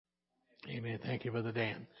Amen. Thank you, Brother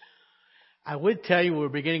Dan. I would tell you we're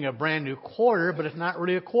beginning a brand new quarter, but it's not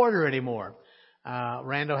really a quarter anymore.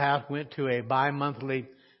 Randall House went to a bi-monthly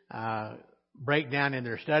breakdown in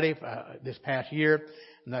their study this past year.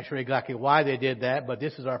 I'm not sure exactly why they did that, but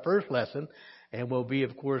this is our first lesson, and will be,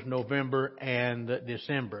 of course, November and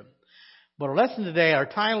December. But our lesson today, our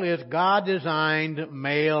title is God Designed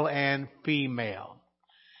Male and Female.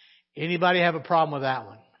 Anybody have a problem with that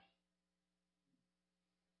one?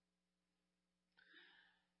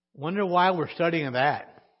 Wonder why we're studying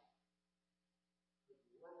that.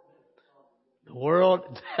 The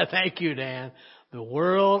world, thank you, Dan. The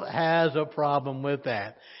world has a problem with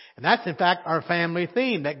that. And that's, in fact, our family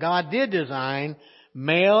theme, that God did design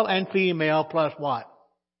male and female plus what?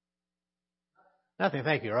 Nothing,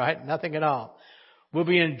 thank you, right? Nothing at all. We'll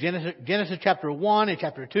be in Genesis chapter 1 and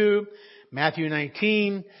chapter 2, Matthew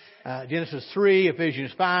 19, Genesis 3,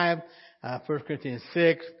 Ephesians 5, 1 Corinthians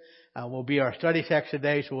 6. Will be our study text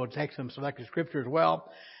today, so we'll take some selected scripture as well.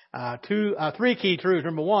 Three key truths.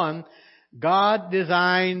 Number one, God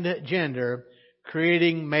designed gender,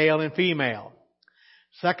 creating male and female.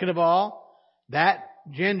 Second of all, that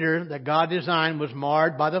gender that God designed was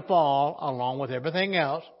marred by the fall, along with everything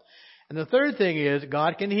else. And the third thing is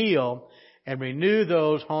God can heal and renew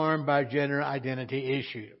those harmed by gender identity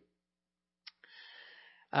issues.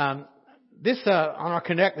 On our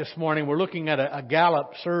Connect this morning, we're looking at a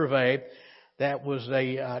Gallup survey that was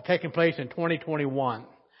taking place in 2021.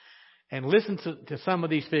 And listen to some of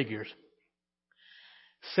these figures.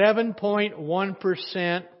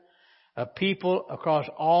 7.1% of people across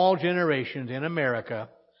all generations in America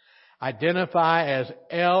identify as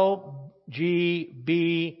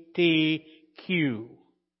LGBTQ.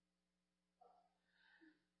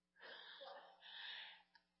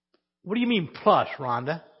 What do you mean plus,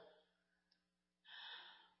 Rhonda?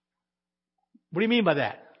 What do you mean by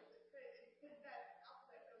that?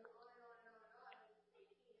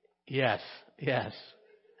 Yes.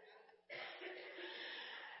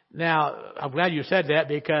 Now, I'm glad you said that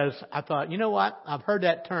because I thought, you know what? I've heard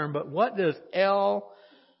that term, but what does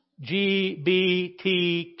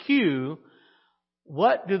LGBTQ,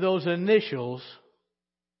 what do those initials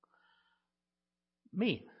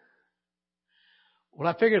mean? Well,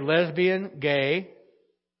 I figured lesbian, gay.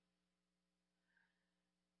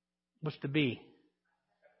 What's the B?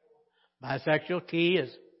 Bisexual. T is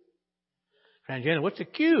transgender. What's the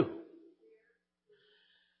Q?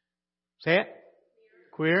 Say it.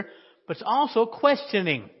 Queer. But it's also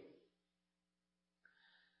questioning.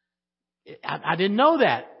 I didn't know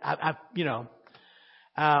that.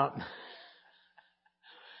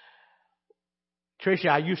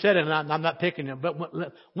 Tricia, you said it, and I'm not picking it. But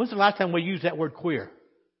when's the last time we used that word queer?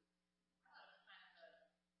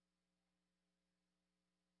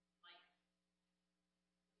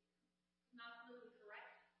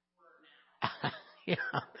 Yeah,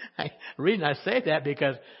 the reason I say that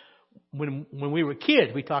because when we were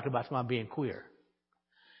kids, we talked about someone being queer,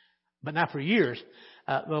 but not for years.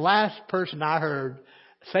 The last person I heard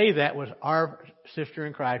say that was our sister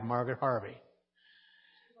in Christ, Margaret Harvey.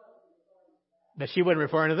 But she wasn't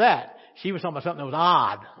referring to that. She was talking about something that was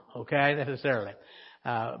odd, okay, necessarily.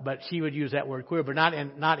 But she would use that word queer, but not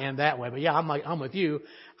in that way. But yeah, I'm with you.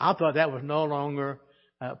 I thought that was no longer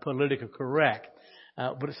politically correct.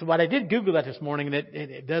 So what I did Google that this morning, and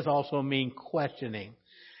it does also mean questioning.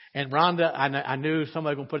 And Rhonda, I knew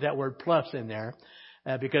somebody was going to put that word plus in there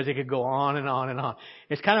because it could go on and on and on.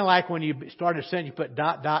 It's kind of like when you start a sentence, you put ...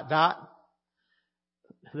 There's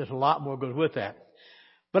a lot more goes with that.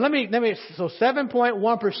 But so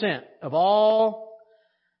 7.1% of all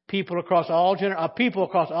people across all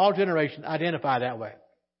generations identify that way.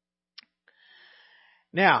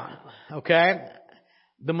 Now, okay,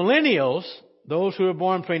 the millennials, those who were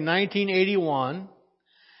born between 1981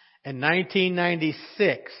 and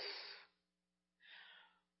 1996.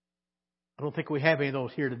 I don't think we have any of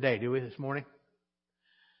those here today, do we, this morning?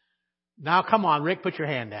 Now, come on, Rick, put your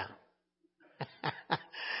hand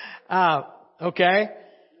down. Okay.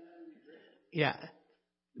 Yeah.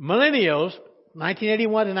 Millennials,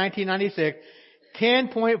 1981 to 1996,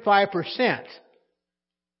 10.5%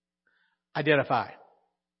 identify.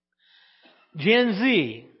 Gen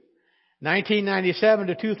Z, 1997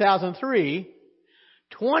 to 2003,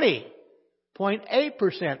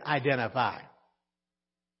 20.8% identify.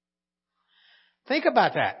 Think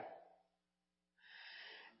about that.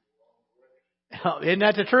 Isn't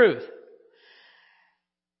that the truth?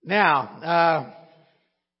 Now,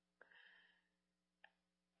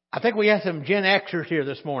 I think we have some Gen Xers here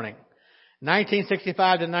this morning.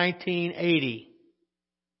 1965 to 1980.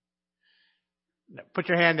 Put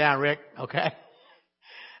your hand down, Rick. Okay.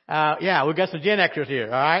 Yeah, we've got some Gen Xers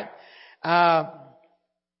here, all right?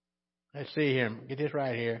 Let's see here. Get this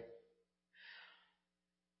right here.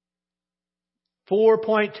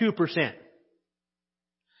 4.2%.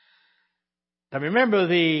 Now remember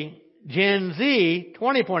the Gen Z,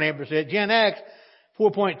 20.8%, Gen X,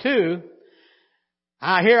 4.2%.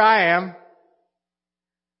 Here I am.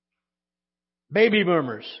 Baby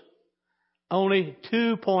boomers, only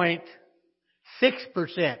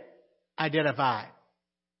 2.6% identify.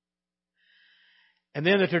 And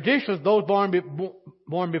then the traditionalists, those born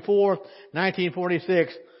before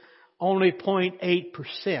 1946, only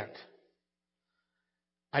 0.8%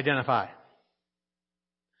 identify.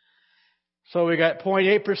 So we got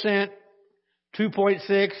 0.8%,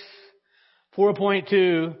 2.6%,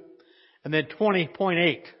 4.2%, and then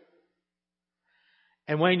 20.8%.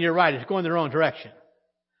 And Wayne, you're right, it's going the wrong direction.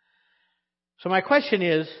 So my question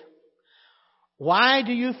is, why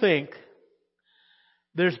do you think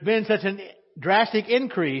there's been such a drastic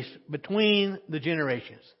increase between the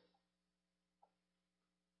generations?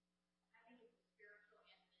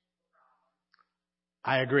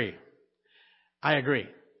 I agree.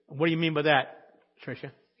 What do you mean by that,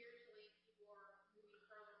 Tricia?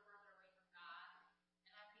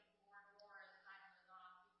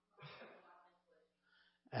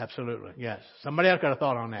 Absolutely, yes. Somebody else got a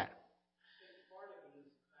thought on that.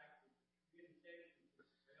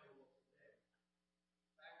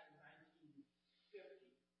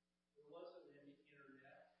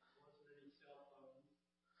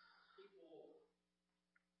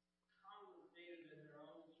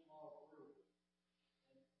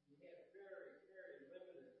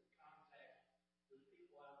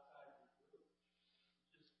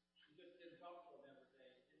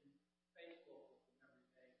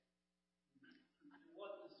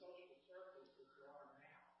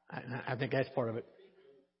 I think that's part of it.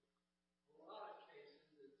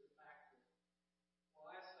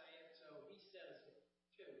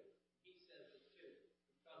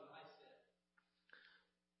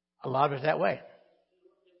 A lot of it's that way.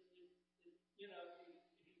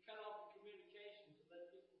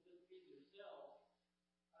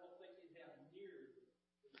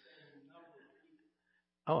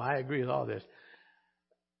 Oh, I agree with all this.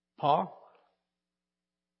 Paul?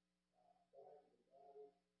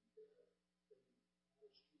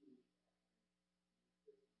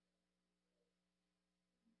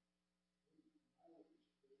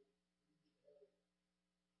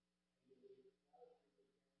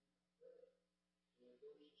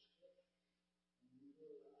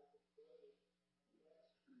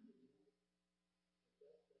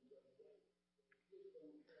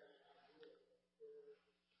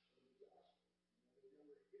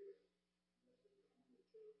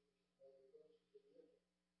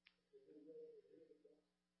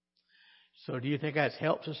 So do you think that's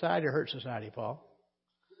helped society or hurt society, Paul?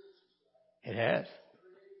 It has.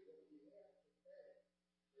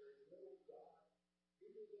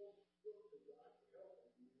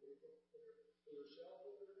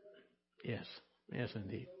 Yes. Yes,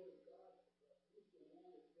 indeed.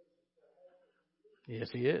 Yes,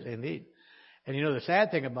 he is, indeed. And you know, the sad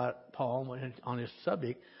thing about Paul on this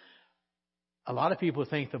subject, a lot of people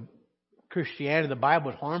think the Christianity, the Bible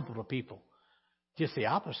is harmful to people. Just the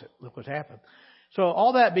opposite. Look what's happened. So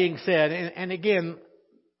all that being said, and again,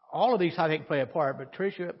 all of these I think play a part, but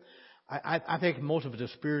Tricia, I think most of it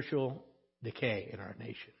is spiritual decay in our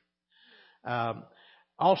nation.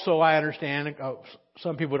 Also, I understand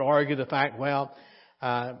some people would argue the fact, well,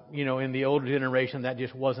 in the older generation, that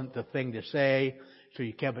just wasn't the thing to say, so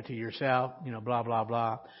you kept it to yourself, blah, blah,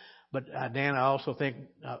 blah. But Dan, I also think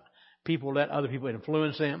people let other people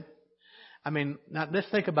influence them. I mean, now let's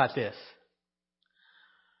think about this.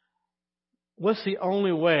 What's the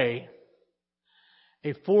only way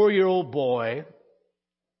a 4-year-old boy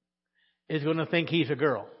is going to think he's a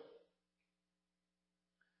girl?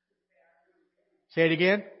 Say it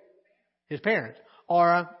again. His parents. Or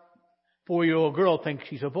a 4-year-old girl thinks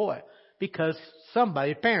she's a boy. Because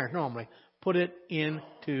somebody, parents normally, put it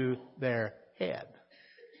into their head.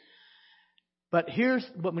 But here's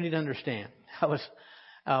what we need to understand.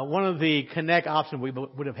 One of the connect options we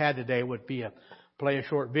would have had today would be play a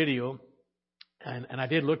short video. And I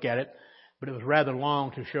did look at it, but it was rather long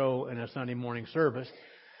to show in a Sunday morning service.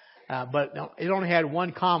 But it only had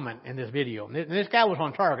one comment in this video. And this guy was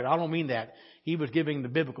on target. I don't mean that. He was giving the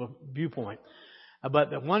biblical viewpoint. But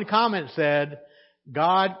the one comment said,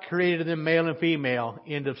 God created them male and female,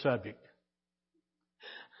 end of subject.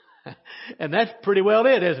 And that's pretty well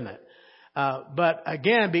it, isn't it? But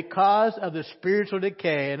again, because of the spiritual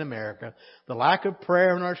decay in America, the lack of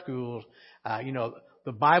prayer in our schools,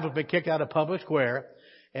 the Bible's been kicked out of public square.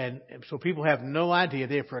 And so people have no idea.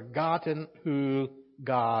 They've forgotten who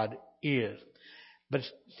God is. But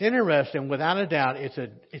it's interesting, without a doubt,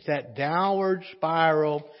 it's that downward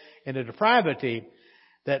spiral into depravity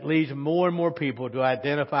that leads more and more people to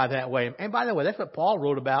identify that way. And by the way, that's what Paul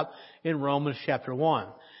wrote about in Romans chapter 1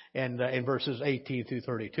 and in verses 18 through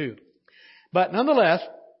 32. But nonetheless,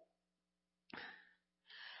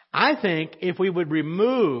 I think if we would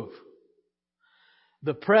remove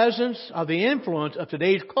the presence of the influence of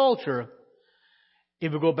today's culture,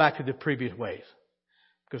 it would go back to the previous ways.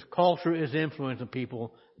 Because culture is influencing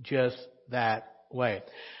people just that way.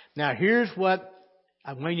 Now, here's what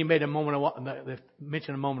Wayne, you mentioned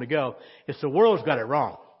a moment ago. It's the world's got it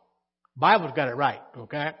wrong. Bible's got it right.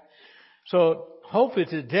 Okay? So hopefully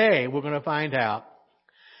today we're going to find out,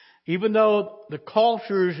 even though the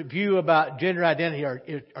culture's view about gender identity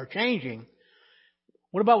are changing,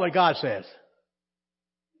 what about what God says?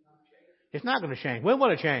 It's not going to change. When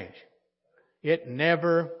will it change? It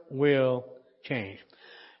never will change.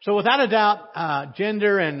 So without a doubt,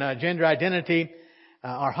 gender and gender identity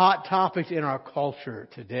are hot topics in our culture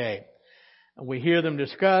today. We hear them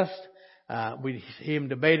discussed. We hear them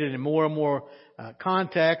debated in more and more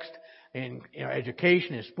context in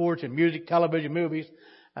education, in sports, in music, television, movies.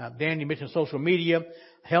 Dan, you mentioned social media,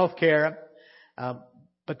 healthcare.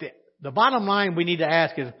 But the bottom line we need to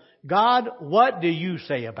ask is, God, what do you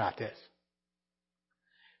say about this?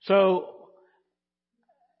 So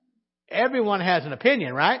everyone has an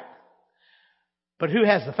opinion, right? But who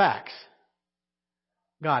has the facts?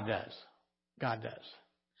 God does. God does.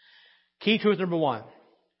 Key truth number one.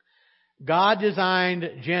 God designed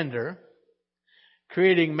gender,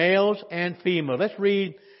 creating males and females. Let's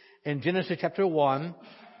read in Genesis chapter 1,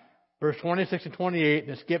 verse 26 and 28,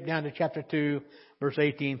 and skip down to chapter 2, verse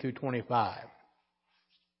 18 through 25.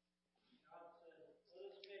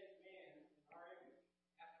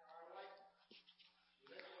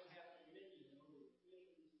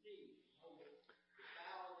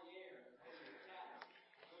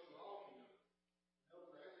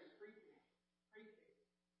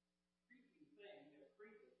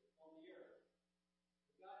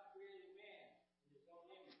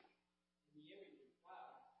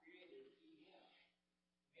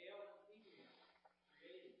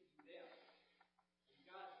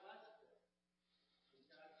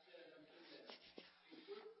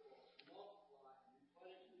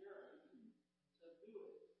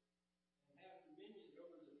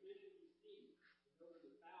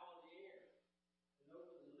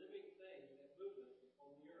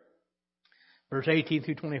 Verse 18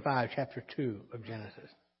 through 25, chapter 2 of Genesis.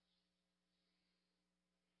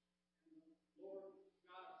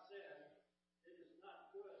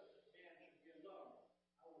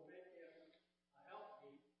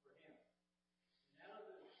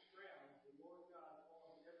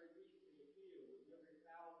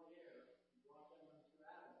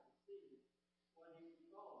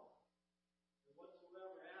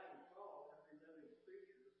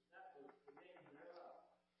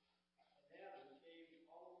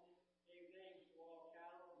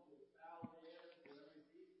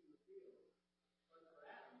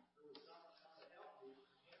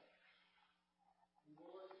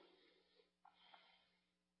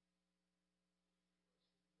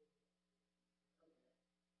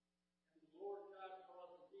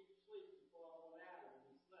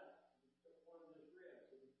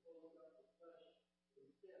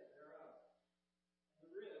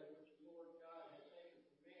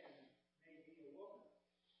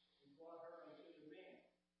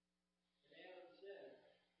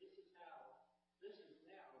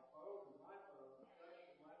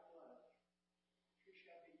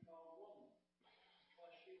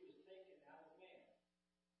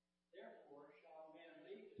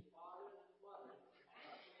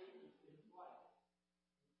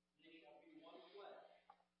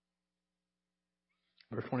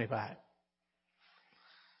 Verse 25.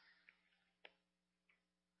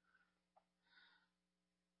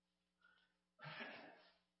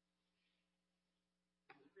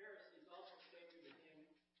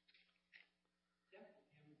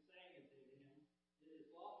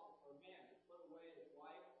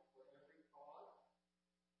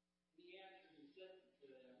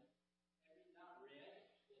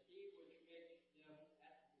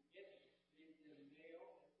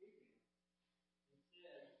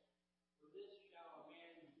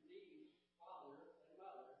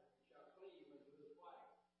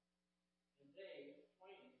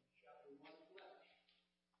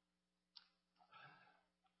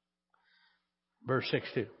 Verse 6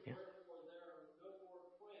 too. Yeah.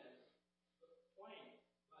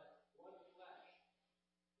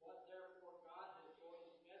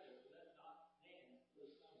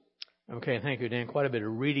 Okay, thank you, Dan. Quite a bit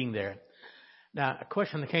of reading there. Now, a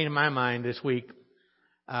question that came to my mind this week.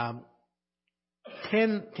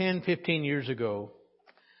 15 years ago,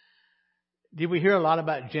 did we hear a lot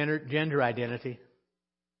about gender identity?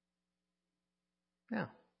 No.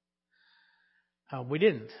 We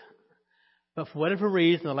didn't. But for whatever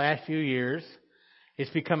reason, the last few years,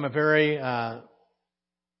 it's become a very hot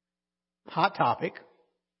topic.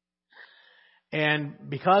 And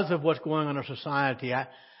because of what's going on in our society,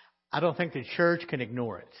 I don't think the church can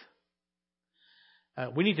ignore it.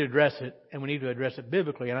 We need to address it, and we need to address it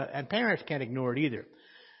biblically. And parents can't ignore it either.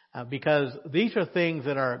 Because these are things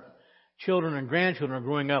that our children and grandchildren are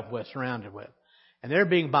growing up with, surrounded with. And they're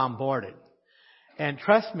being bombarded. And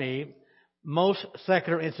trust me, most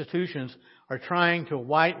secular institutions are trying to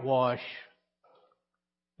whitewash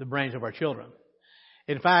the brains of our children.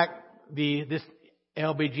 In fact, this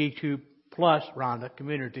LGBTQ plus, Rhonda,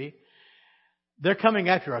 community, they're coming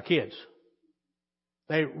after our kids.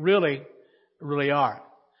 They really, really are.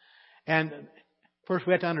 And first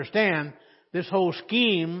we have to understand this whole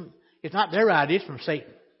scheme, it's not their idea, it's from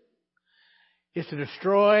Satan. It's to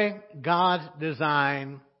destroy God's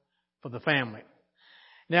design for the family.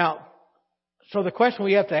 Now, so the question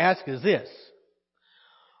we have to ask is this.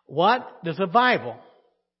 What does the Bible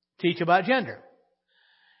teach about gender?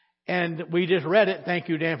 And we just read it. Thank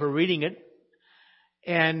you, Dan, for reading it.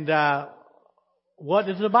 And what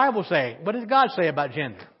does the Bible say? What does God say about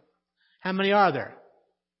gender? How many are there?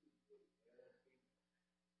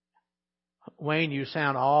 Wayne, you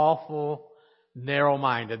sound awful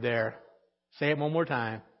narrow-minded there. Say it one more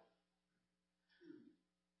time.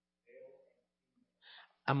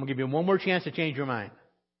 I'm going to give you one more chance to change your mind.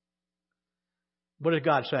 What does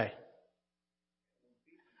God say?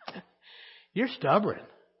 You're stubborn.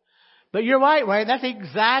 But you're right, Wayne. That's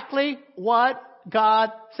exactly what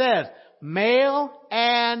God says. Male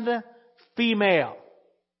and female.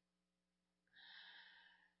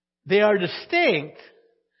 They are distinct,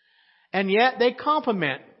 and yet they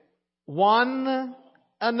complement one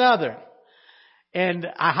another. And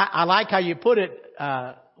I like how you put it,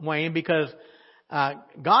 Wayne, because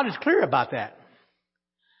God is clear about that.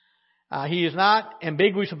 He is not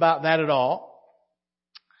ambiguous about that at all.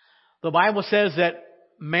 The Bible says that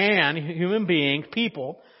man, human beings,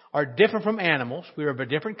 people, are different from animals. We are of a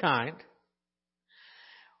different kind.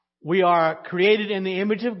 We are created in the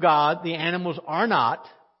image of God. The animals are not.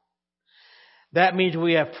 That means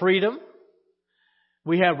we have freedom.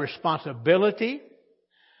 We have responsibility.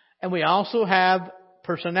 And we also have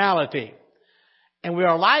personality. And we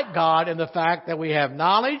are like God in the fact that we have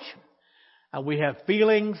knowledge, we have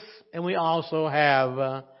feelings, and we also have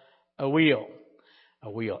a will,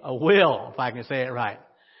 if I can say it right.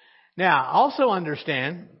 Now, also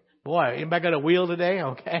understand, boy, anybody got a wheel today?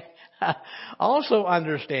 Okay. Also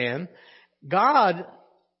understand, God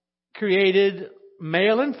created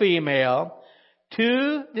male and female,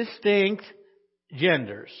 two distinct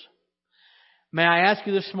genders. May I ask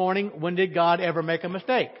you this morning, when did God ever make a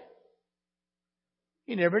mistake?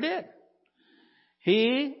 He never did.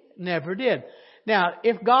 He never did. Now,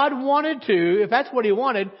 if God wanted to, if that's what He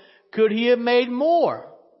wanted, could He have made more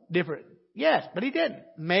different? Yes, but He didn't.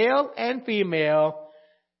 Male and female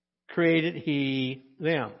created He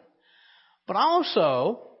them. But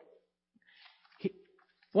also,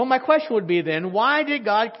 well, my question would be then, why did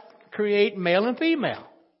God create male and female?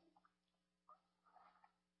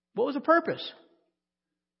 What was the purpose?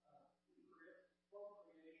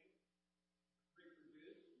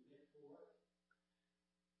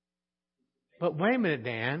 But wait a minute,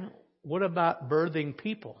 Dan. What about birthing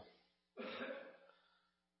people?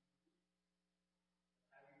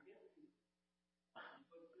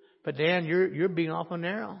 But Dan, you're being awful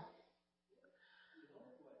narrow.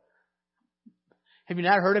 Have you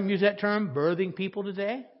not heard him use that term, birthing people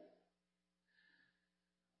today?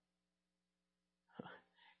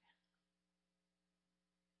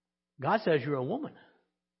 God says you're a woman.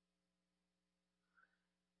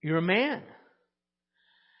 You're a man.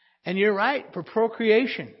 And you're right, for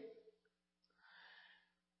procreation.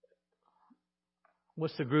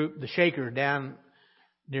 What's the group, the Shaker down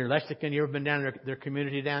near Lexington? You ever been down their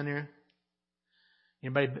community down there?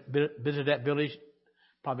 Anybody visit that village?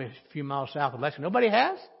 Probably a few miles south of Lexington. Nobody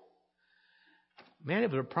has? Man,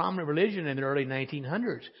 it was a prominent religion in the early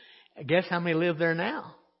 1900s. Guess how many live there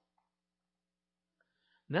now?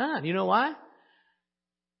 None. You know why?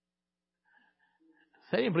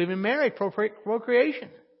 They didn't believe in marriage, procreation.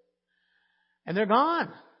 And they're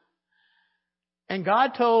gone. And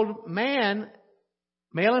God told man,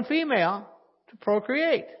 male and female, to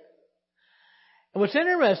procreate. And what's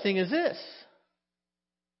interesting is this.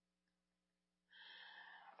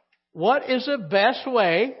 what is the best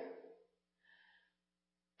way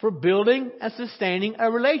for building and sustaining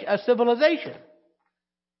a civilization?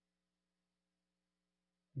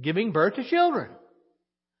 Giving birth to children.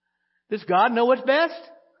 Does God know what's best?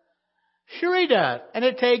 Sure He does. And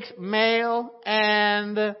it takes male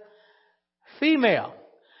and female.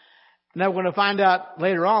 Now we're going to find out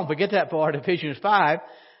later on, if we get that far in Ephesians 5,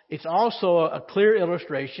 it's also a clear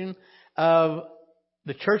illustration of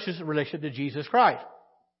the church's relationship to Jesus Christ.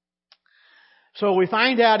 So we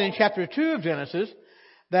find out in chapter 2 of Genesis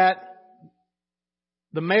that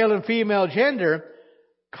the male and female gender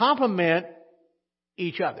complement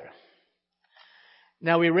each other.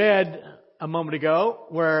 Now we read a moment ago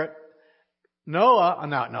where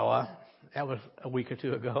not Noah, that was a week or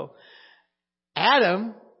two ago,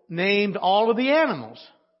 Adam named all of the animals.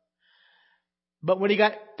 But when he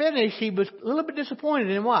got finished, he was a little bit disappointed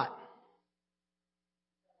in what?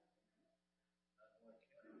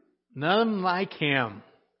 None like him.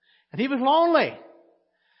 And he was lonely.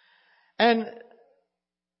 And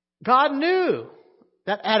God knew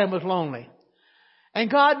that Adam was lonely. And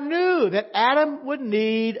God knew that Adam would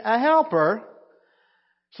need a helper.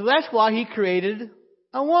 So that's why He created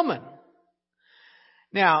a woman.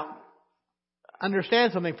 Now,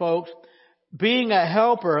 understand something, folks. Being a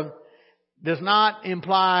helper does not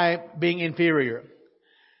imply being inferior.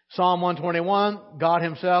 Psalm 121, God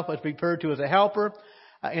Himself is referred to as a helper.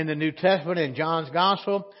 In the New Testament, in John's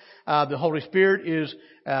Gospel, the Holy Spirit is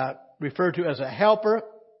referred to as a helper.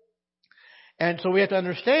 And so we have to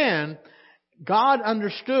understand, God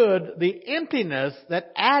understood the emptiness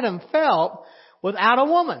that Adam felt without a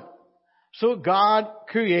woman. So God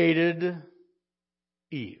created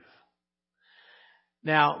Eve.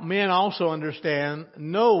 Now, men also understand,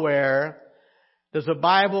 nowhere does the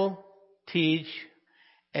Bible teach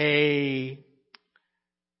a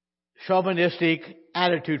chauvinistic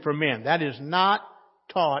attitude for men. That is not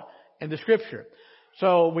taught in the Scripture.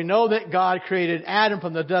 So we know that God created Adam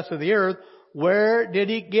from the dust of the earth. Where did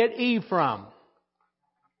He get Eve from?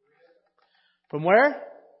 From where?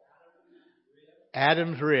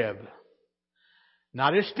 Adam's rib.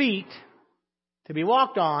 Not his feet to be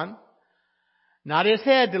walked on. Not his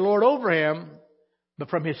head to lord over him, but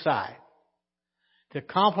from his side. To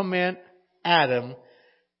complement Adam,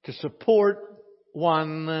 to support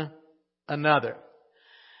one another.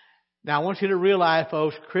 Now I want you to realize,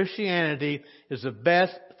 folks, Christianity is the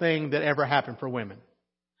best thing that ever happened for women.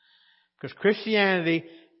 Because Christianity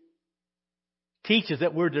teaches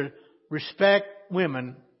that we're to respect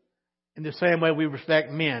women in the same way we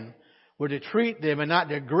respect men. We're to treat them and not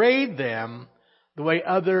degrade them the way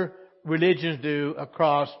other religions do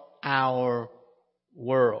across our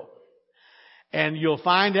world. And you'll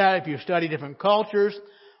find out if you study different cultures,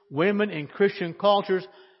 women in Christian cultures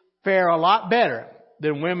fare a lot better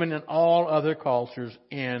than women in all other cultures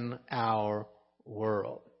in our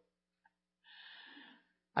world.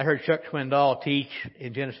 I heard Chuck Swindoll teach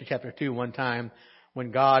in Genesis chapter 2 one time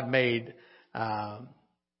when God made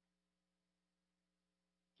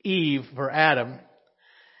Eve for Adam.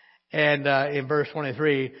 And in verse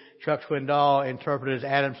 23, Chuck Swindoll interpreted as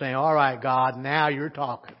Adam saying, "All right, God, now you're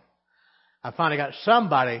talking. I finally got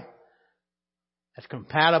somebody that's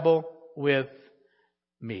compatible with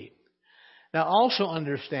me." Now also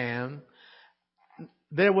understand,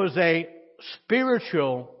 there was a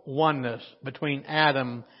spiritual oneness between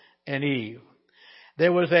Adam and Eve.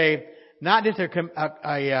 There was not just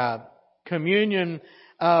a communion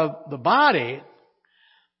of the body,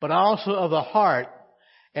 but also of the heart.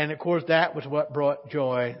 And of course, that was what brought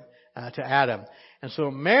joy to Adam. And so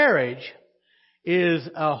marriage is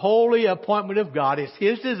a holy appointment of God. It's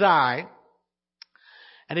His design.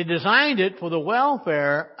 And He designed it for the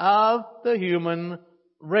welfare of the human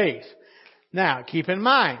race. Now, keep in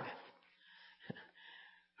mind,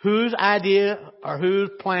 whose idea or whose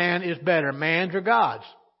plan is better, man's or God's?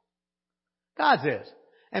 God's is.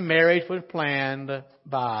 And marriage was planned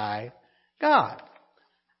by God.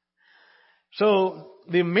 So,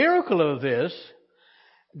 the miracle of this,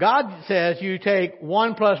 God says you take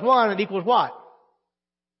 1 plus 1, it equals what?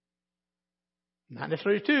 Not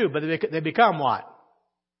necessarily 2, but they become what?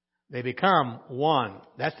 They become one.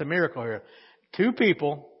 That's the miracle here. 2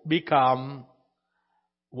 people become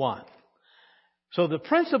one. So the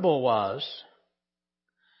principle was,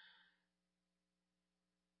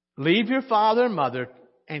 leave your father and mother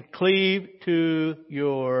and cleave to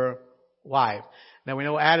your wife. Now we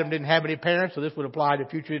know Adam didn't have any parents, so this would apply to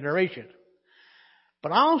future generations.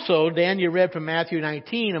 But also, Dan, you read from Matthew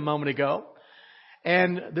 19 a moment ago,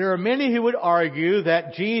 and there are many who would argue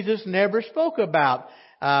that Jesus never spoke about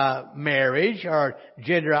marriage or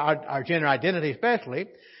gender identity especially,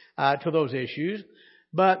 to those issues,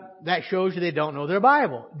 but that shows you they don't know their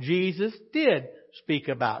Bible. Jesus did speak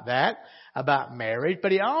about that, about marriage,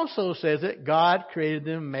 but he also says that God created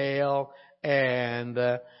them male and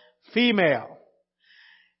female.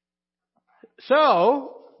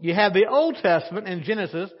 So, you have the Old Testament in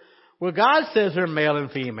Genesis where God says they're male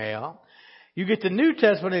and female. You get the New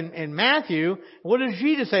Testament in Matthew. What does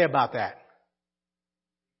Jesus say about that?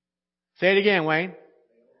 Say it again, Wayne.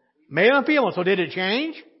 Male and female. So did it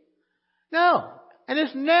change? No. And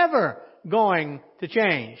it's never going to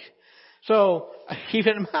change. So keep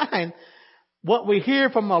it in mind, what we hear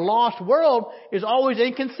from a lost world is always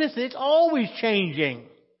inconsistent. It's always changing.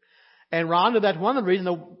 And Rhonda, that's one of the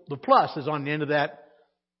reasons the plus is on the end of that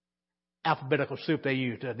alphabetical soup they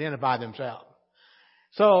use to identify themselves.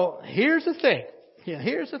 So here's the thing.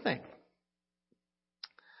 Here's the thing.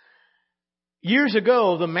 Years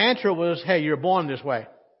ago, the mantra was, hey, you're born this way.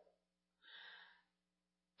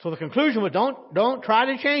 So the conclusion was, don't try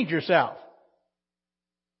to change yourself.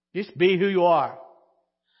 Just be who you are.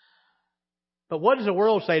 But what does the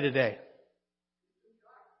world say today?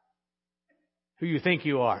 Who you think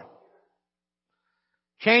you are.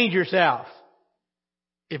 Change yourself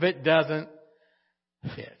if it doesn't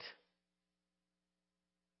fit.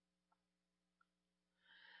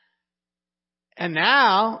 And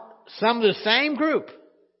now, some of the same group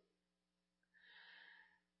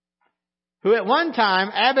who at one time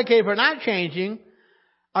advocated for not changing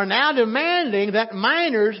are now demanding that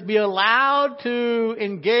minors be allowed to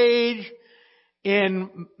engage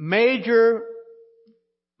in major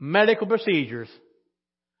medical procedures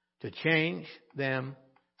to change themselves.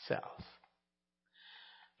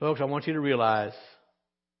 Folks, I want you to realize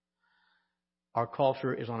our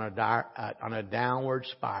culture is on a downward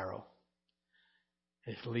spiral.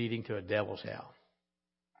 It's leading to a devil's hell.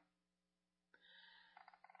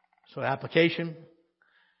 So application,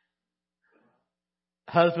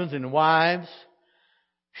 husbands and wives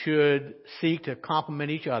should seek to complement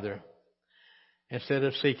each other instead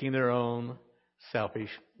of seeking their own selfish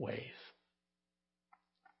ways.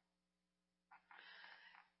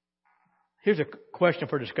 Here's a question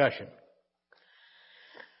for discussion.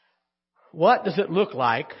 What does it look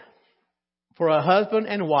like for a husband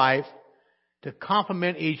and wife to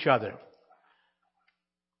complement each other?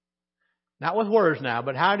 Not with words now,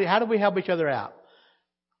 but how do we help each other out?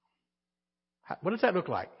 What does that look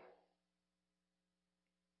like?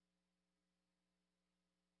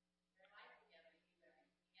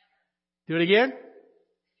 Do it again?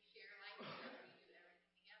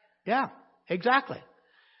 Yeah, exactly.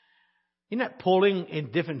 You're not pulling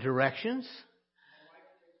in different directions.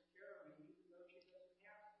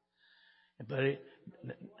 But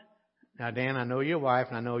now, Dan, I know your wife,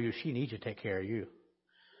 and I know she needs to take care of you.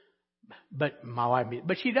 But my wife,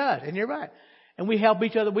 but she does, and you're right. And we help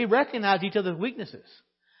each other. We recognize each other's weaknesses,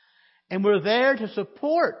 and we're there to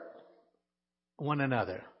support one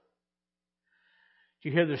another. Did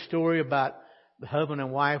you hear the story about the husband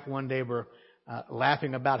and wife one day were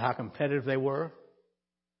laughing about how competitive they were?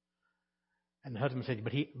 And the husband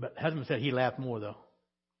said, he laughed more though.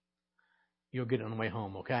 You'll get it on the way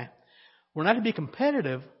home, okay? We're not to be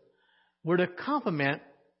competitive. We're to complement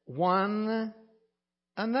one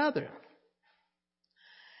another.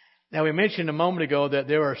 Now, we mentioned a moment ago that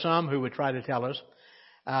there are some who would try to tell us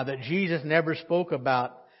that Jesus never spoke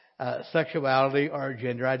about sexuality or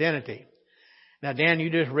gender identity. Now, Dan, you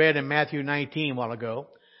just read in Matthew 19 a while ago.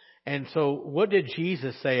 And so what did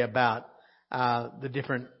Jesus say about the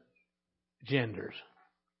different genders?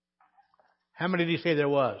 How many did he say there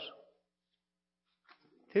was?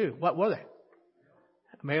 2. What were they?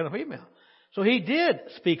 Male and female. So he did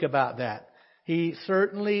speak about that. He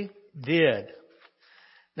certainly did.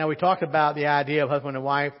 Now, we talked about the idea of husband and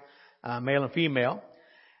wife, male and female.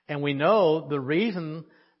 And we know the reason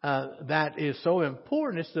that is so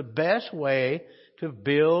important. It's the best way to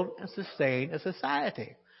build and sustain a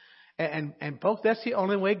society. And folks, that's the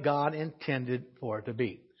only way God intended for it to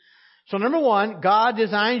be. So number one, God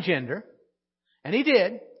designed gender, and He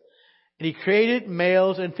did, and He created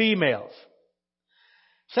males and females.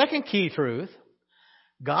 Second key truth,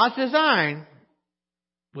 God's design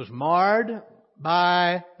was marred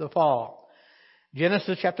by the fall.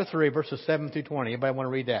 Genesis chapter 3, verses 7 through 20. Anybody want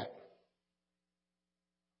to read that?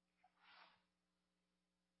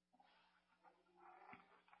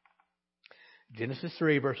 Genesis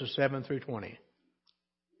 3, verses 7 through 20.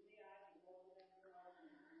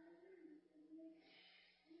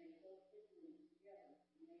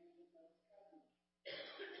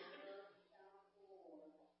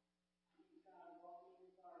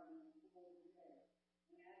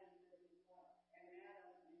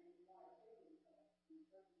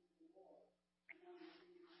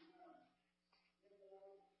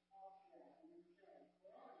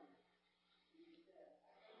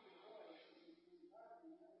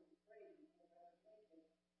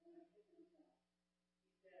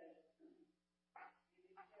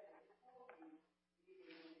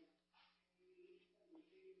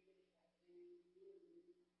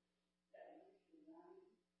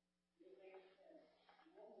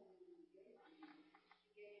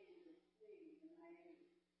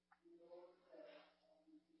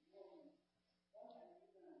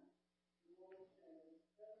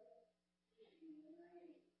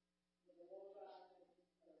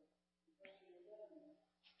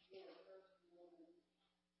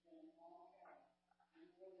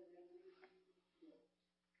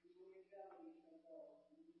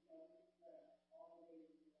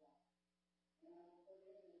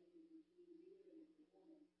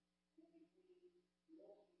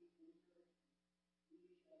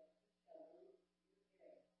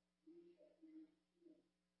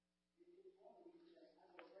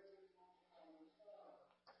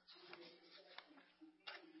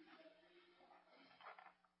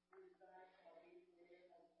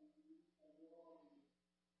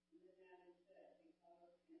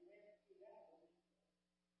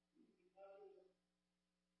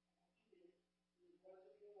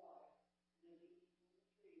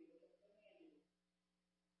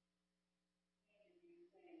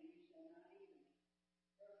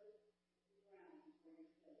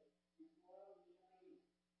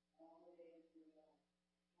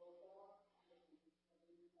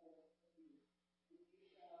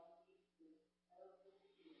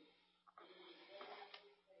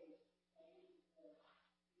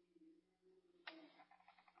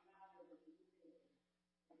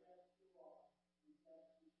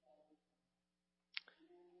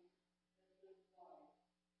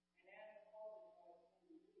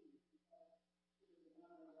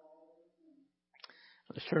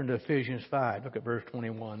 Let's turn to Ephesians 5. Look at verse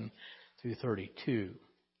 21 through 32.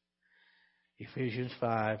 Ephesians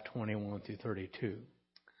 5, 21 through 32.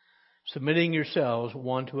 Submitting yourselves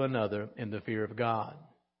one to another in the fear of God.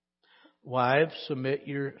 Wives, submit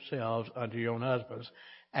yourselves unto your own husbands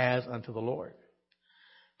as unto the Lord.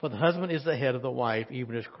 For the husband is the head of the wife,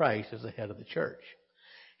 even as Christ is the head of the church.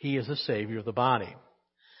 He is the Savior of the body.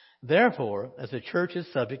 Therefore, as the church is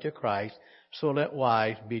subject to Christ, so let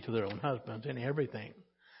wives be to their own husbands in everything.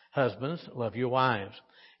 Husbands, love your wives,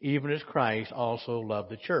 even as Christ also loved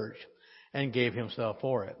the church and gave himself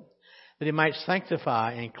for it, that he might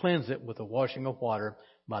sanctify and cleanse it with the washing of water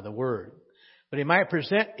by the word, that he might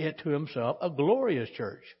present it to himself a glorious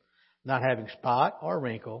church, not having spot or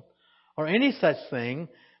wrinkle or any such thing,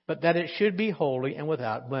 but that it should be holy and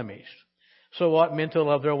without blemish. So ought men to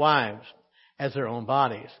love their wives as their own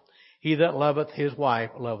bodies. He that loveth his wife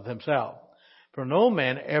loveth himself. For no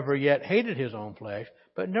man ever yet hated his own flesh,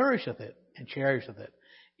 but nourisheth it and cherisheth it,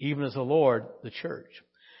 even as the Lord the church.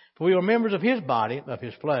 For we are members of his body, of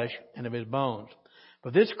his flesh, and of his bones.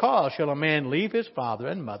 For this cause shall a man leave his father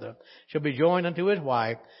and mother, shall be joined unto his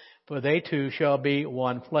wife, for they two shall be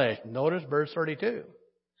one flesh. Notice verse 32.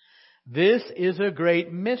 This is a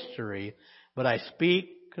great mystery, but I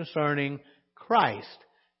speak concerning Christ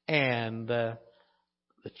and the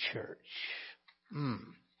church.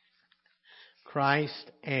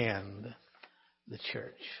 Christ and the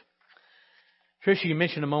church. Tricia, you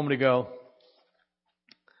mentioned a moment ago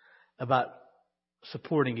about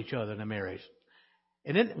supporting each other in a marriage.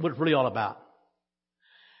 And it's what it's really all about.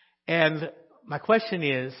 And my question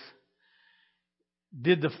is,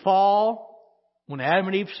 did the fall, when Adam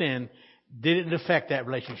and Eve sinned, did it affect that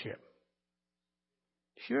relationship?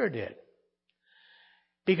 Sure it did.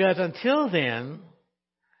 Because until then,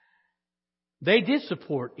 they did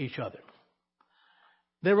support each other.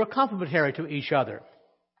 They were complementary to each other.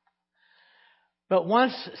 But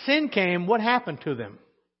once sin came, what happened to them?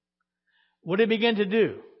 What did they begin to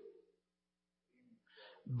do?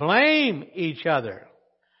 Blame each other.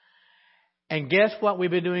 And guess what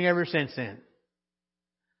we've been doing ever since then?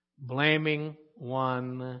 Blaming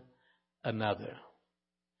one another.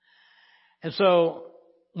 And so,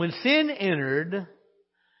 when sin entered,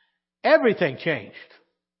 everything changed.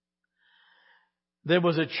 There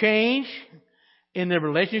was a change in the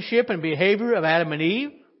relationship and behavior of Adam and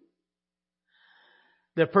Eve.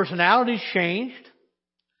 Their personalities changed.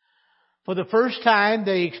 For the first time,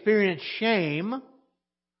 they experienced shame.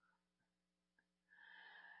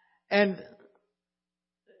 And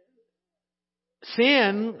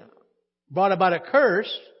sin brought about a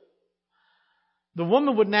curse. The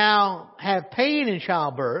woman would now have pain in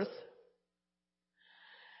childbirth.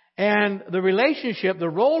 And the relationship, the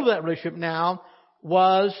role of that relationship now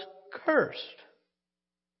was cursed.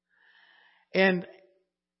 And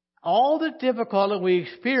all the difficulty we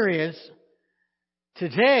experience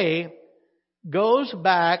today goes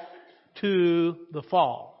back to the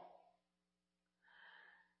fall.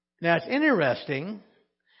 Now it's interesting.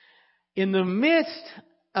 In the midst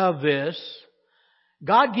of this,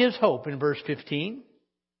 God gives hope in verse 15.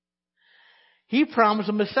 He promised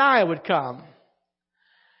a Messiah would come.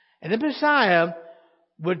 And the Messiah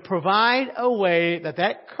would provide a way that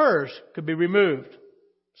that curse could be removed.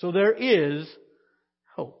 So there is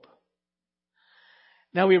hope.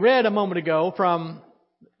 Now we read a moment ago from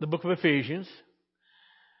the book of Ephesians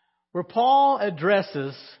where Paul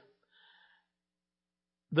addresses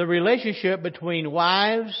the relationship between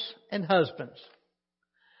wives and husbands.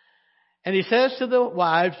 And he says to the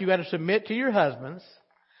wives, you got to submit to your husbands.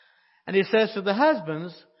 And he says to the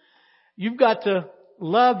husbands, you've got to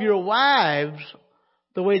love your wives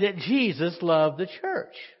the way that Jesus loved the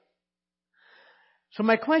church. So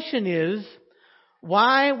my question is,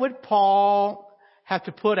 why would Paul have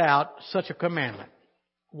to put out such a commandment?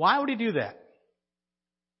 Why would he do that?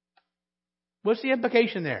 What's the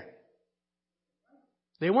implication there?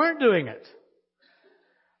 They weren't doing it.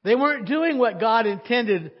 They weren't doing what God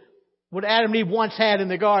intended, what Adam and Eve once had in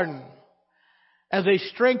the garden, as they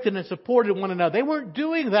strengthened and supported one another. They weren't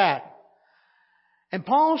doing that. And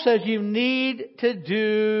Paul says you need to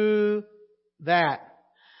do that.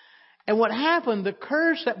 And what happened, the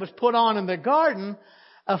curse that was put on in the garden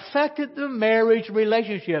affected the marriage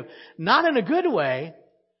relationship. Not in a good way,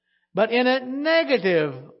 but in a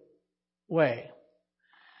negative way.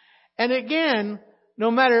 And again, no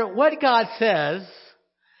matter what God says,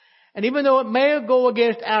 and even though it may go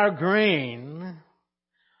against our grain,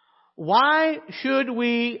 why should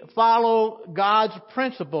we follow God's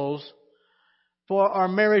principles for our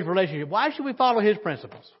marriage relationship? Why should we follow His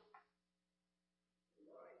principles?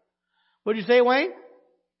 What did you say, Wayne?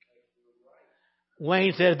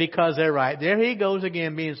 Wayne says because they're right. There he goes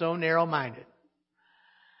again, being so narrow-minded.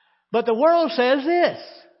 But the world says this.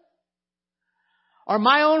 Or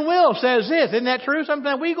my own will says this. Isn't that true?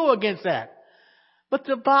 Sometimes we go against that. But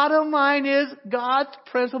the bottom line is God's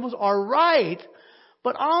principles are right,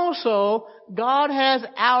 but also God has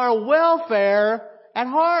our welfare at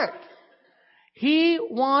heart. He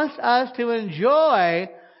wants us to enjoy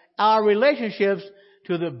our relationships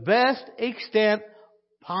to the best extent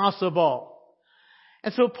possible.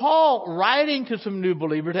 And so Paul, writing to some new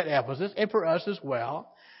believers at Ephesus, and for us as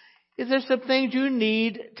well, is there some things you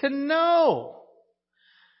need to know.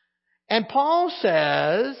 And Paul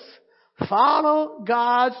says, follow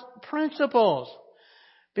God's principles.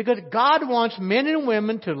 Because God wants men and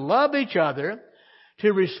women to love each other,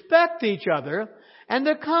 to respect each other, and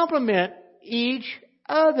to compliment each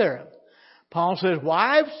other. Paul says,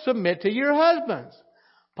 wives, submit to your husbands.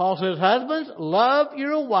 Paul says, husbands, love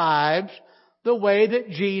your wives the way that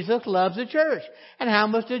Jesus loves the church. And how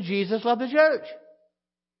much did Jesus love the church?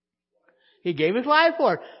 He gave his life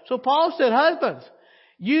for it. So Paul said, husbands,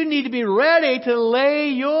 you need to be ready to lay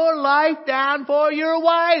your life down for your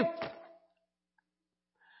wife.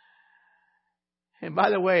 And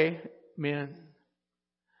by the way, men,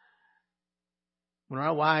 when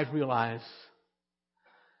our wives realize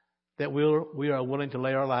that we are willing to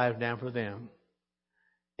lay our lives down for them,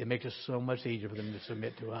 it makes it so much easier for them to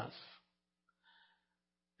submit to us.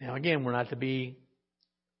 Now again, we're not to be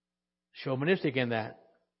chauvinistic in that.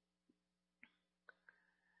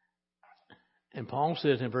 And Paul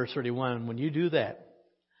says in verse 31, when you do that,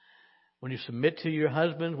 when you submit to your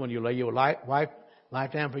husband, when you lay your life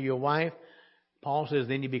down for your wife, Paul says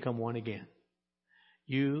then you become one again.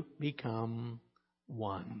 You become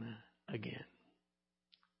one again.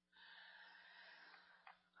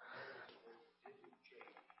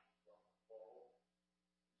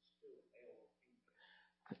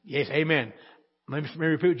 Yes, amen. Let me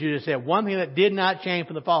repeat what you just said. One thing that did not change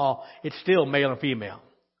from the fall, it's still male and female.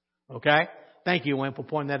 Okay? Thank you, Wayne, for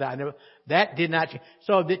pointing that out. That did not change.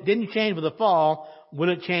 So if it didn't change with the fall, will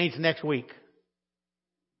it change next week?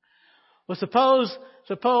 Well, suppose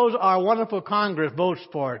our wonderful Congress votes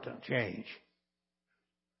for it to change.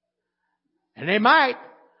 And they might,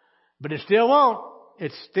 but it still won't.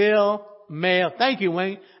 It's still male. Thank you,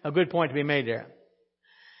 Wayne. A good point to be made there.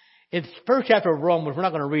 In the first chapter of Romans, we're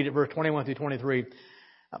not going to read it, verse 21 through 23.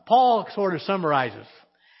 Paul sort of summarizes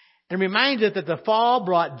and reminds us that the fall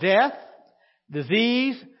brought death,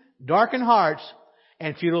 disease, darkened hearts,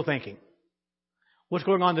 and futile thinking. What's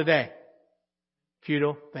going on today?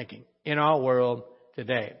 Futile thinking in our world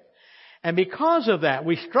today. And because of that,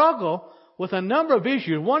 we struggle with a number of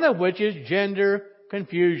issues, one of which is gender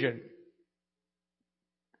confusion.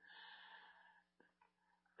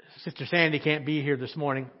 Sister Sandy can't be here this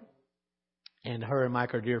morning, and her and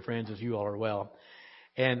Mike are dear friends, as you all are well.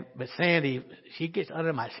 But Sandy, she gets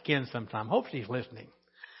under my skin sometimes. Hope she's listening.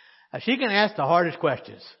 She can ask the hardest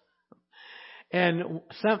questions. And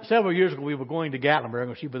several years ago, we were going to Gatlinburg,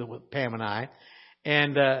 and she was with Pam and I.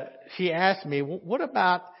 And she asked me, what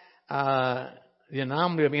about the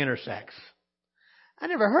anomaly of intersex? I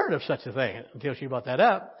never heard of such a thing until she brought that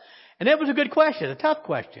up. And it was a good question, a tough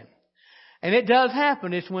question. And it does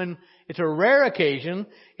happen. It's a rare occasion.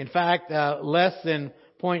 In fact, less than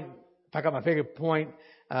if I got my figure,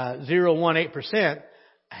 0.018%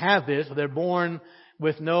 have this. They're born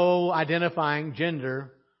with no identifying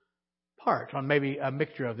gender parts, or maybe a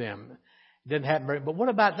mixture of them. It doesn't happen very, but what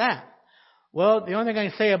about that? Well, the only thing I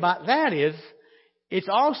can say about that is it's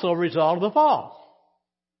also a result of the fall.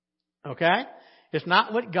 Okay? It's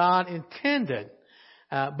not what God intended.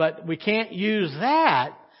 But we can't use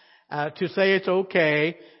that to say it's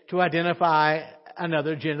okay to identify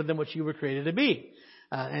another gender than what you were created to be.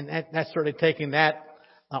 And that's sort of taking that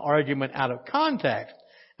argument out of context.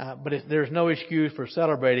 But there's no excuse for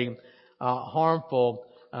celebrating harmful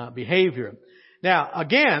behavior. Now,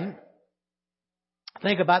 again,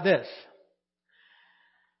 think about this.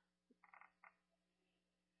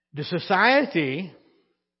 The society,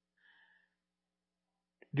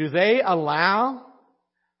 do they allow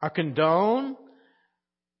or condone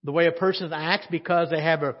the way a person acts because they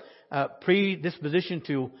have a predisposition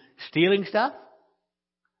to stealing stuff?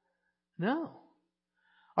 No.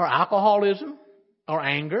 Or alcoholism or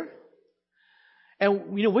anger.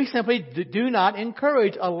 And, we simply do not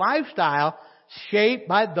encourage a lifestyle shaped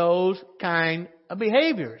by those kind of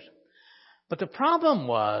behaviors. But the problem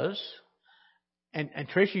was, and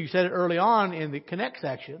Tricia, you said it early on in the Connect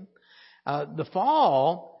section, the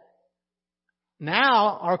fall,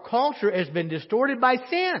 now our culture has been distorted by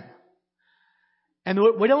sin. And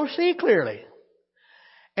we don't see clearly.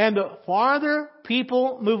 And the farther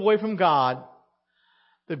people move away from God,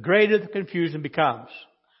 the greater the confusion becomes.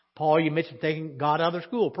 Paul, you mentioned taking God out of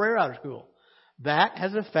school, prayer out of school. That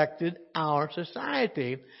has affected our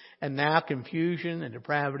society. And now confusion and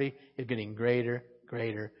depravity is getting greater,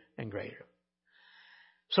 greater, and greater.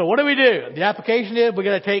 So what do? The application is we've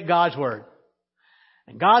got to take God's word.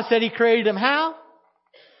 And God said He created them how?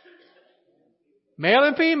 Male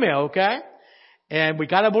and female, okay? And we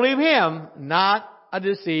got to believe Him, not a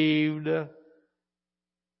deceived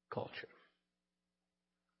culture.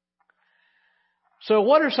 So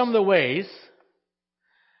what are some of the ways,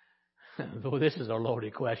 though this is a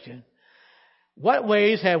loaded question, what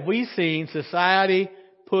ways have we seen society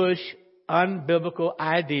push unbiblical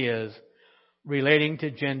ideas relating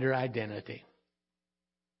to gender identity?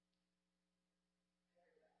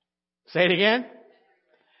 Say it again.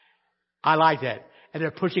 I like that. And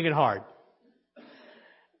they're pushing it hard.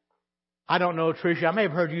 I don't know, Tricia, I may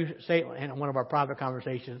have heard you say it in one of our private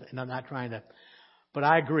conversations, and I'm not trying to, but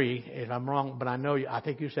I agree. If I'm wrong, but I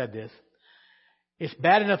think you said this. It's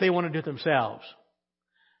bad enough they want to do it themselves,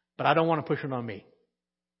 but I don't want to push it on me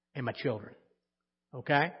and my children.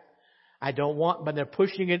 Okay? But they're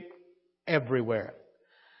pushing it everywhere.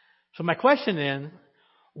 So my question then,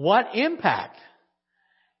 what impact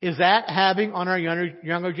is that having on our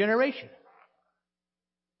younger generation?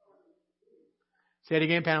 Say it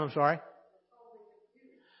again, Pam, I'm sorry.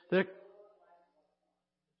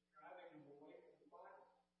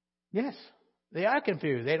 Yes, they are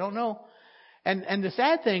confused. They don't know. And the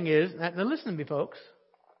sad thing is, now listen to me, folks.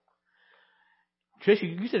 Trish,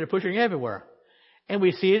 you said they're pushing everywhere. And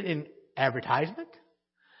we see it in advertisement.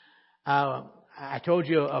 I told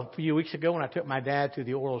you a few weeks ago when I took my dad to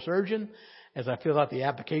the oral surgeon, as I filled out the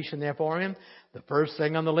application there for him, the first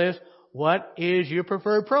thing on the list, what is your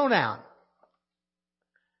preferred pronoun?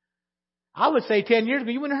 I would say 10 years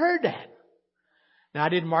ago, you wouldn't have heard that. Now, I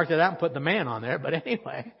didn't mark that out and put the man on there, but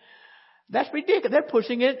anyway, that's ridiculous. They're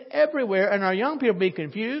pushing it everywhere, and our young people being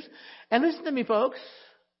confused. And listen to me, folks.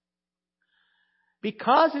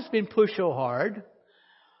 Because it's been pushed so hard,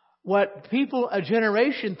 what people a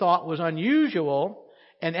generation thought was unusual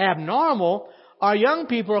and abnormal, our young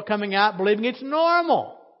people are coming out believing it's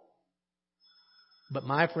normal. But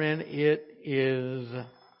my friend, it is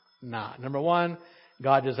not. Number one,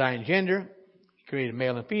 God designed gender. He created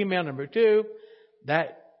male and female. Number two,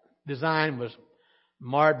 that design was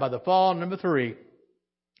marred by the fall. Number three,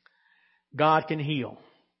 God can heal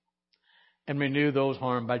and renew those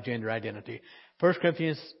harmed by gender identity. 1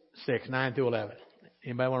 Corinthians 6, 9 through 11.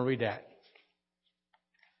 Anybody want to read that?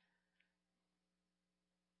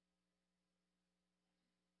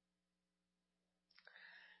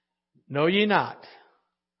 Know ye not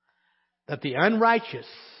that the unrighteous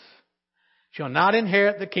shall not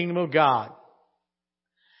inherit the kingdom of God?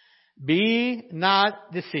 Be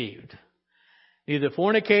not deceived. Neither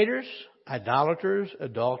fornicators, idolaters,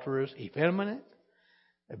 adulterers, effeminate,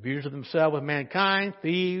 abusers of themselves with mankind,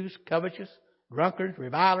 thieves, covetous, drunkards,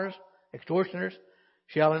 revilers, extortioners,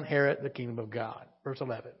 shall inherit the kingdom of God. Verse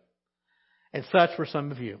 11. And such were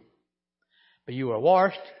some of you. But you are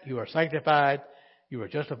washed, you are sanctified, you are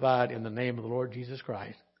justified in the name of the Lord Jesus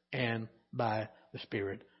Christ and by the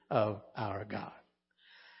Spirit of our God.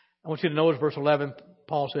 I want you to notice verse 11,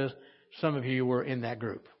 Paul says, some of you were in that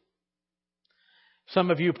group.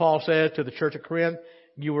 Some of you, Paul says to the church of Corinth,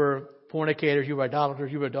 you were fornicators, you were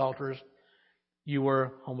idolaters, you were adulterers, you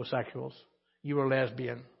were homosexuals, you were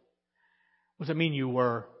lesbian. What does it mean you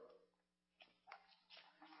were?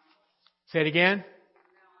 Say it again.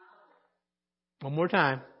 One more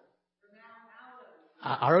time.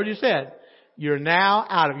 I heard you said, you're now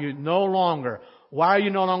out of it. You're no longer. Why are you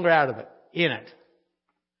no longer out of it? In it.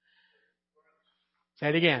 Say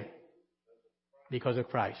it again. Because of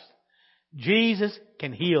Christ. Jesus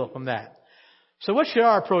can heal from that. So what should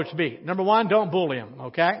our approach be? Number one, don't bully him,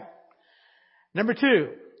 okay? Number two,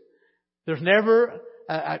 there's never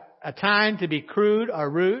a time to be crude or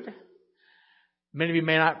rude. Many of you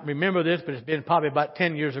may not remember this, but it's been probably about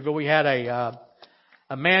 10 years ago. We had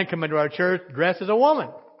a man come into our church dressed as a woman.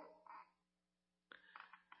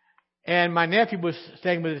 And my nephew was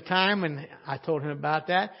staying with us at the time, and I told him about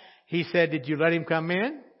that. He said, did you let him come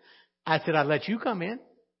in? I said, I'd let you come in.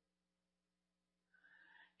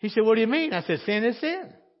 He said, what do you mean? I said, sin is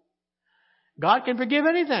sin. God can forgive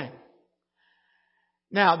anything.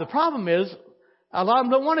 Now, the problem is, a lot of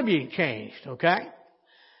them don't want to be changed, okay?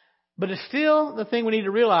 But it's still the thing we need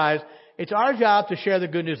to realize, it's our job to share the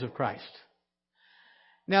good news of Christ.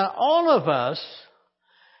 Now, all of us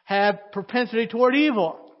have propensity toward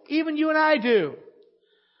evil. Even you and I do.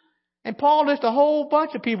 And Paul lists a whole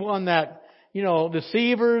bunch of people on that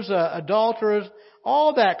deceivers, adulterers,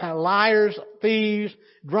 all that kind of liars, thieves,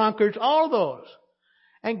 drunkards, all those.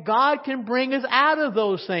 And God can bring us out of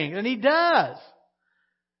those things. And He does.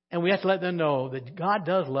 And we have to let them know that God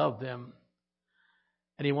does love them.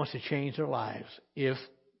 And He wants to change their lives if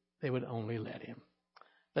they would only let Him.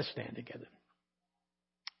 Let's stand together.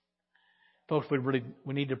 Folks,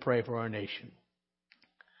 we need to pray for our nation.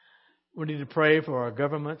 We need to pray for our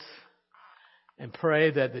governments and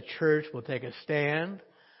pray that the church will take a stand,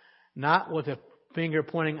 not with a finger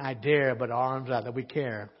pointing, I dare, but arms out, that we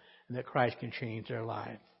care and that Christ can change their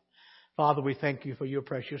life. Father, we thank You for Your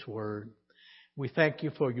precious word. We thank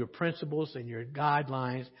You for Your principles and Your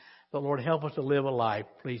guidelines. But Lord, help us to live a life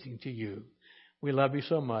pleasing to You. We love You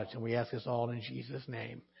so much, and we ask this all in Jesus'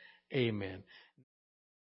 name. Amen.